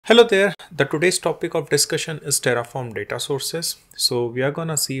Hello there. The today's topic of discussion is Terraform data sources. So we are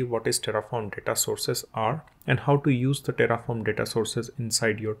gonna see what is Terraform data sources are and how to use the Terraform data sources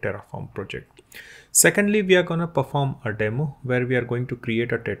inside your Terraform project. Secondly, we are gonna perform a demo where we are going to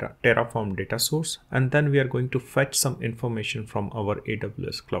create a Terraform data source, and then we are going to fetch some information from our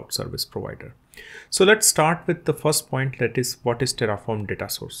AWS cloud service provider. So let's start with the first point, that is what is Terraform data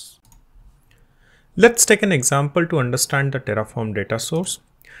source. Let's take an example to understand the Terraform data source.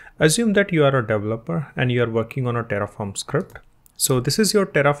 Assume that you are a developer and you are working on a Terraform script. So this is your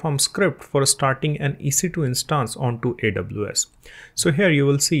Terraform script for starting an EC2 instance onto AWS. So here you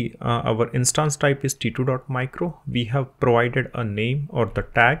will see our instance type is t2.micro. We have provided a name or the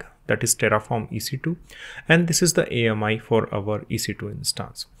tag, that is Terraform EC2, and this is the AMI for our EC2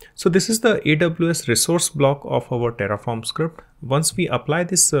 instance. So this is the AWS resource block of our Terraform script. Once we apply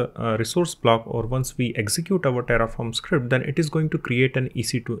this resource block, or once we execute our Terraform script, then it is going to create an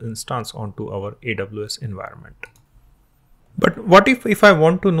EC2 instance onto our AWS environment. But what if I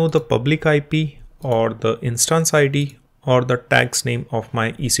want to know the public IP or the instance ID or the tags name of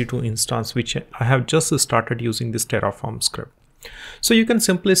my EC2 instance, which I have just started using this Terraform script? So you can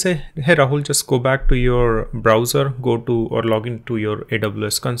simply say, hey Rahul, just go back to your browser, go to or log into your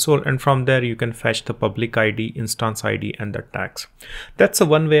AWS console, and from there you can fetch the public ID, instance ID, and the tags. That's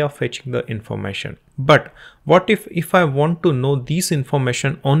one way of fetching the information. But what if I want to know these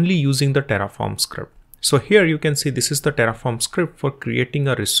information only using the Terraform script? So here you can see this is the Terraform script for creating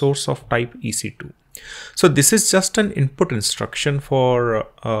a resource of type EC2. So this is just an input instruction for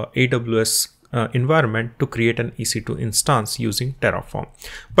AWS environment to create an EC2 instance using Terraform.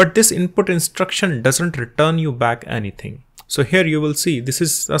 But this input instruction doesn't return you back anything. So here you will see this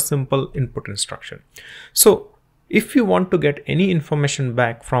is a simple input instruction. So if you want to get any information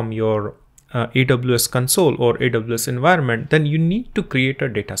back from your AWS console or AWS environment, then you need to create a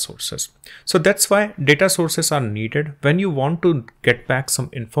data sources. So that's why data sources are needed when you want to get back some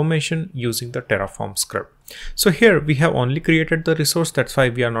information using the Terraform script. So here we have only created the resource, that's why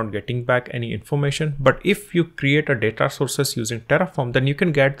we are not getting back any information. But if you create a data sources using Terraform, then you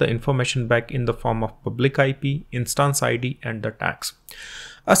can get the information back in the form of public IP, instance ID, and the tags.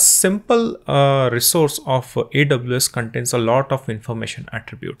 A simple resource of AWS contains a lot of information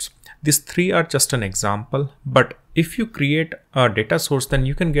attributes. These three are just an example, but if you create a data source, then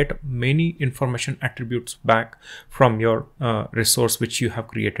you can get many information attributes back from your resource which you have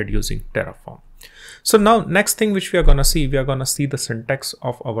created using Terraform. So now next thing which we are going to see the syntax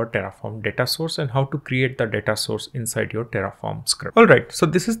of our Terraform data source and how to create the data source inside your Terraform script. All right, so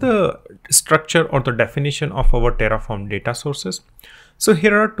this is the structure or the definition of our Terraform data sources. So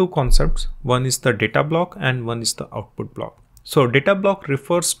here are two concepts. One is the data block and one is the output block. So data block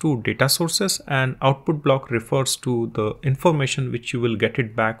refers to data sources and output block refers to the information which you will get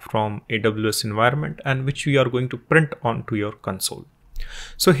it back from AWS environment and which we are going to print onto your console.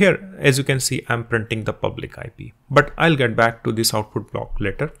 So here, as you can see, I'm printing the public IP, but I'll get back to this output block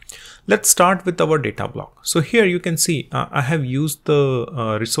later. Let's start with our data block. So here you can see I have used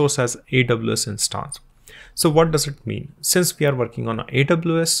the resource as AWS instance. So what does it mean? Since we are working on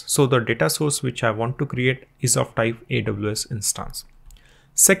AWS, so the data source which I want to create is of type AWS instance.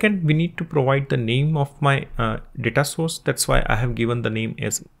 Second, we need to provide the name of my data source. That's why I have given the name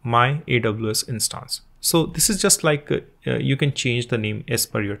as my AWS instance. So this is just like you can change the name as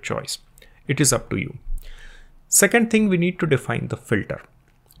per your choice. It is up to you. Second thing, we need to define the filter.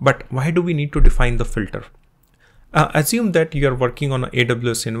 But why do we need to define the filter? Assume that you are working on an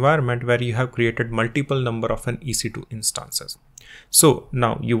AWS environment where you have created multiple number of an EC2 instances. So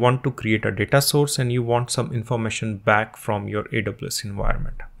now you want to create a data source and you want some information back from your AWS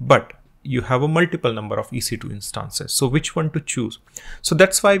environment, but you have a multiple number of EC2 instances. So which one to choose? So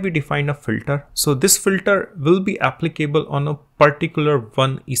that's why we define a filter. So this filter will be applicable on a particular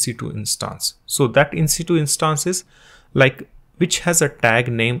one EC2 instance. So that EC2 instance is like which has a tag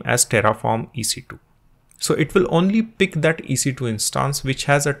name as Terraform EC2. So it will only pick that EC2 instance which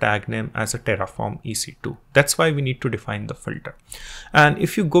has a tag name as a Terraform EC2. That's why we need to define the filter. And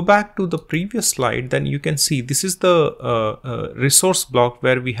if you go back to the previous slide, then you can see this is the resource block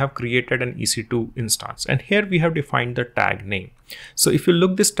where we have created an EC2 instance. And here we have defined the tag name. So if you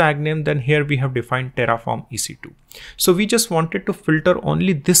look this tag name, then here we have defined Terraform EC2. So we just wanted to filter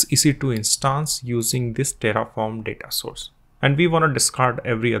only this EC2 instance using this Terraform data source. And we want to discard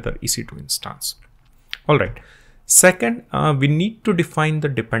every other EC2 instance. All right. Second, we need to define the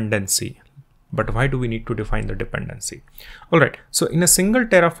dependency. But why do we need to define the dependency? All right. So in a single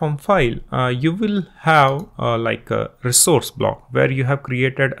Terraform file, you will have like a resource block where you have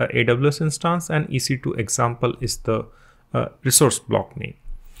created a AWS instance and EC2 example is the resource block name.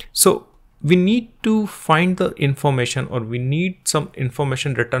 So we need to find the information, or we need some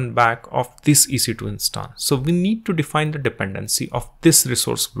information returned back of this EC2 instance. So we need to define the dependency of this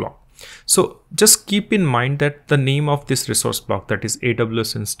resource block. So just keep in mind that the name of this resource block, that is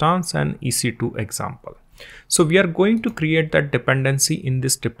AWS instance and EC2 example. So we are going to create that dependency in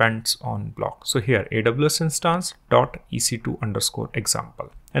this depends on block. So here AWS instance dot EC2 underscore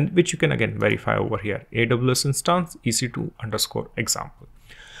example, and which you can again verify over here, AWS instance EC2 underscore example.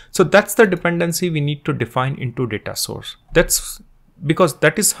 So that's the dependency we need to define into data source. That's because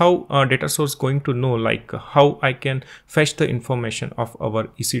that is how data source going to know like how I can fetch the information of our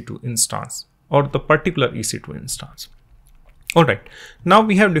EC2 instance or the particular EC2 instance. All right, now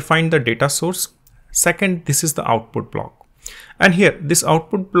we have defined the data source. Second, this is the output block, and here this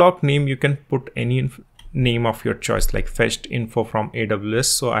output block name, you can put any name of your choice, like fetched info from AWS.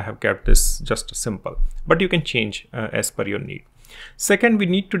 So I have kept this just simple, but you can change as per your need. Second, we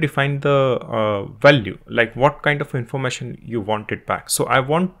need to define the value, like what kind of information you want it back. So I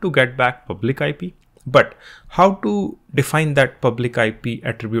want to get back public IP, but how to define that public IP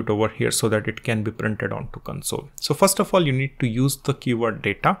attribute over here so that it can be printed onto console. So first of all, you need to use the keyword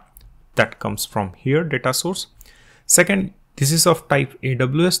data that comes from here, data source. Second, this is of type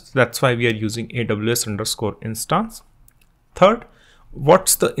AWS. That's why we are using AWS underscore instance. Third,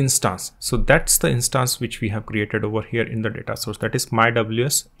 what's the instance? So that's the instance which we have created over here in the data source, that is my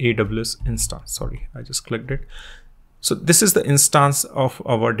AWS instance. Sorry, I just clicked it. So this is the instance of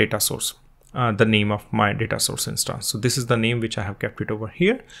our data source, the name of my data source instance. So this is the name which I have kept it over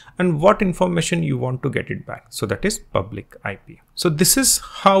here, and what information you want to get it back. So that is public IP. So this is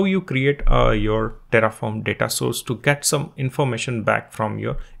how you create your Terraform data source to get some information back from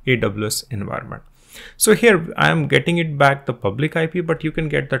your AWS environment. So here I am getting it back the public IP, but you can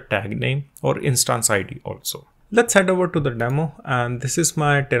get the tag name or instance ID also. Let's head over to the demo, and this is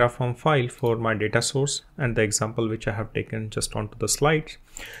my Terraform file for my data source and the example which I have taken just onto the slides.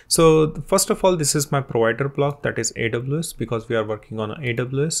 So first of all, this is my provider block, that is AWS, because we are working on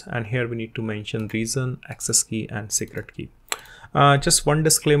AWS, and here we need to mention reason, access key and secret key. Just one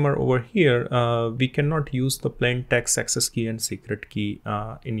disclaimer over here, we cannot use the plain text access key and secret key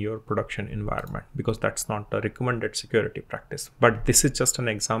in your production environment, because that's not a recommended security practice. But this is just an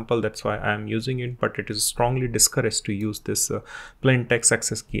example, that's why I am using it, but it is strongly discouraged to use this plain text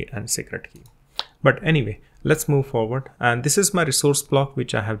access key and secret key. But anyway, let's move forward. And this is my resource block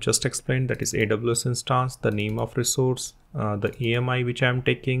which I have just explained, that is AWS instance, the name of resource, the AMI which I am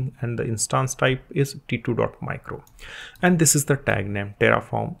taking, and the instance type is t2.micro, and this is the tag name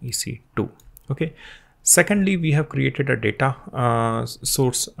Terraform EC2. Okay, secondly, we have created a data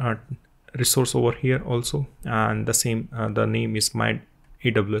source resource over here also, and the same the name is my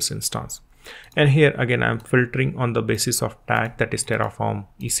AWS instance. And here again I'm filtering on the basis of tag, that is Terraform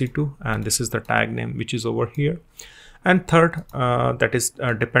EC2, and this is the tag name which is over here. And third, that is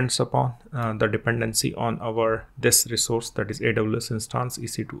depends upon the dependency on our this resource, that is AWS instance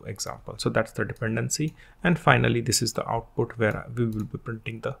EC2 example. So that's the dependency. And finally, this is the output where we will be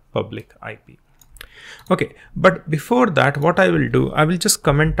printing the public IP. Okay, but before that, what I will do, I will just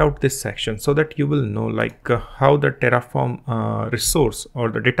comment out this section so that you will know like how the Terraform resource or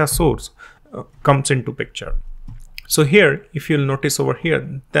the data source comes into picture. So here, if you'll notice over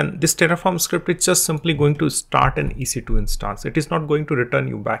here, then this Terraform script is just simply going to start an EC2 instance. It is not going to return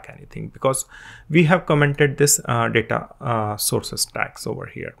you back anything, because we have commented this data sources tags over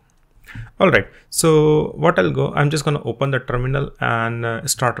here. All right, so what I'm just going to open the terminal and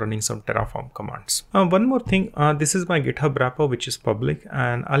start running some Terraform commands. One more thing, this is my GitHub repo, which is public,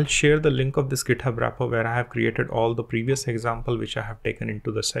 and I'll share the link of this GitHub repo where I have created all the previous example which I have taken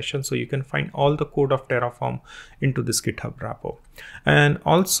into the session. So you can find all the code of Terraform into this GitHub repo. And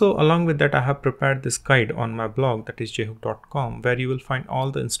also along with that, I have prepared this guide on my blog, that is jhook.com, where you will find all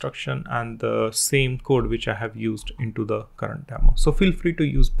the instruction and the same code which I have used into the current demo. So feel free to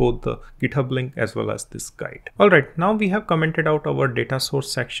use both the GitHub link as well as this guide. All right, now we have commented out our data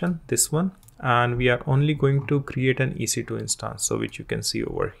source section, this one, and we are only going to create an EC2 instance, so which you can see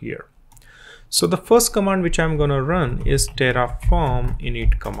over here. So the first command which I'm going to run is terraform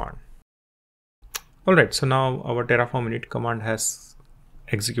init command. All right, so now our terraform init command has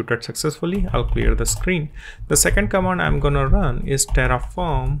executed successfully. I'll clear the screen. The second command I'm going to run is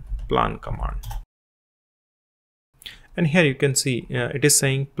terraform plan command. And here you can see it is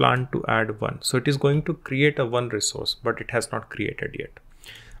saying plan to add one. So it is going to create a one resource, but it has not created yet.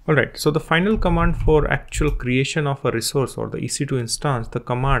 All right, so the final command for actual creation of a resource or the EC2 instance, the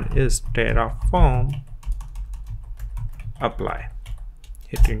command is terraform apply.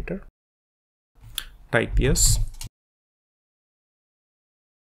 Hit enter. Type yes.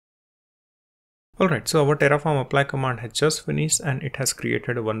 Alright, so our Terraform apply command has just finished and it has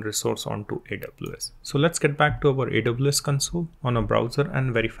created one resource onto AWS. So let's get back to our AWS console on a browser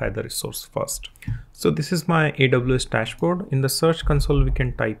and verify the resource first. So this is my AWS dashboard. In the search console, we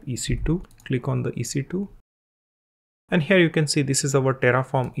can type EC2, click on the EC2. And here you can see this is our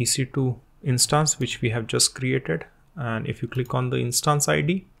Terraform EC2 instance, which we have just created. And if you click on the instance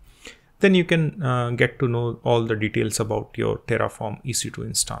ID, then you can get to know all the details about your Terraform EC2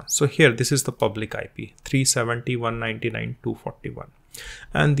 instance. So here, this is the public IP 370.199.241.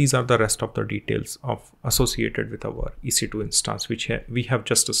 And these are the rest of the details associated with our EC2 instance, which we have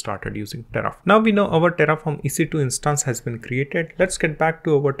just started using Terraform. Now we know our Terraform EC2 instance has been created. Let's get back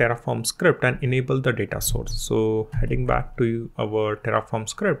to our Terraform script and enable the data source. So heading back to our Terraform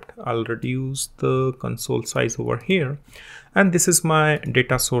script, I'll reduce the console size over here. And this is my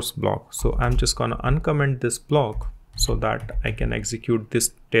data source block. So I'm just gonna uncomment this block so that I can execute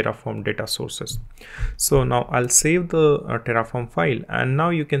this Terraform data sources. So now I'll save the Terraform file, and now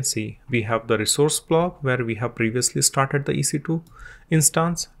you can see we have the resource block where we have previously started the EC2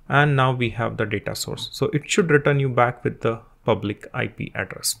 instance, and now we have the data source. So it should return you back with the public IP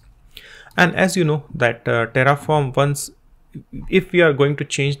address. And as you know that Terraform, once if we are going to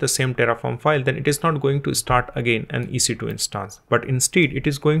change the same Terraform file, then it is not going to start again an EC2 instance, but instead it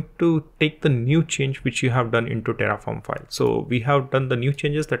is going to take the new change which you have done into Terraform file. So we have done the new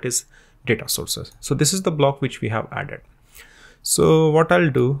changes, that is data sources. So this is the block which we have added. So what I'll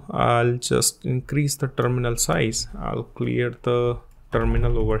do, I'll just increase the terminal size. I'll clear the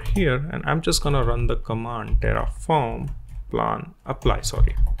terminal over here, and I'm just gonna run the command terraform apply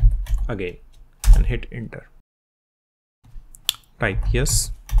again and hit enter. Type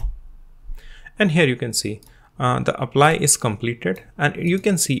yes, and here you can see the apply is completed, and you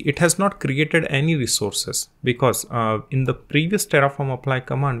can see it has not created any resources because in the previous Terraform apply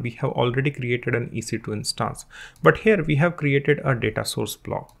command we have already created an EC2 instance, but here we have created a data source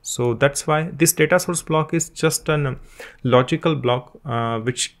block. So that's why this data source block is just a logical block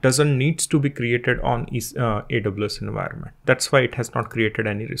which doesn't needs to be created on AWS environment. That's why it has not created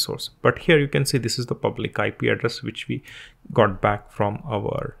any resource. But here you can see this is the public IP address which we got back from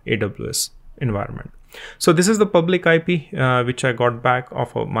our AWS environment. So this is the public IP which I got back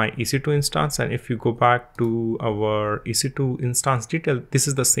of my EC2 instance, and if you go back to our EC2 instance detail, this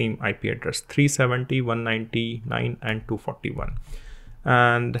is the same IP address 370.199 and 241,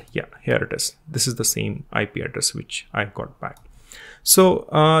 and yeah, here it is. This is the same IP address which I got back. So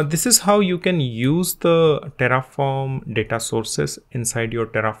this is how you can use the Terraform data sources inside your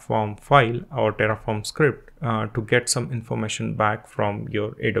Terraform file or Terraform script to get some information back from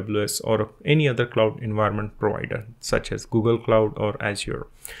your AWS or any other cloud environment provider such as Google Cloud or Azure.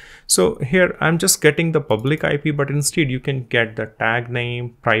 So here I'm just getting the public IP, but instead you can get the tag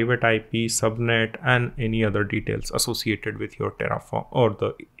name, private IP, subnet, and any other details associated with your Terraform or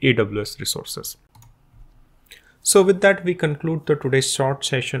the AWS resources. So with that, we conclude today's short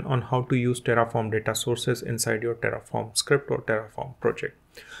session on how to use Terraform data sources inside your Terraform script or Terraform project.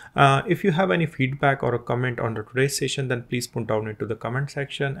 If you have any feedback or a comment on today's session, then please put down into the comment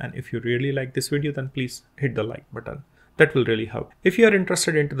section. And if you really like this video, then please hit the like button. That will really help. If you are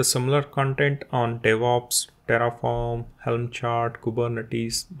interested into the similar content on DevOps, Terraform, Helm chart,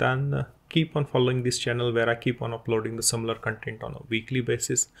 Kubernetes, then keep on following this channel where I keep on uploading the similar content on a weekly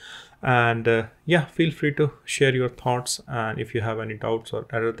basis. And yeah, feel free to share your thoughts, and if you have any doubts or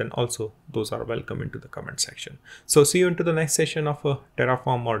error, then also those are welcome into the comment section. So see you into the next session of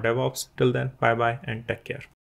Terraform or DevOps. Till then, bye bye and take care.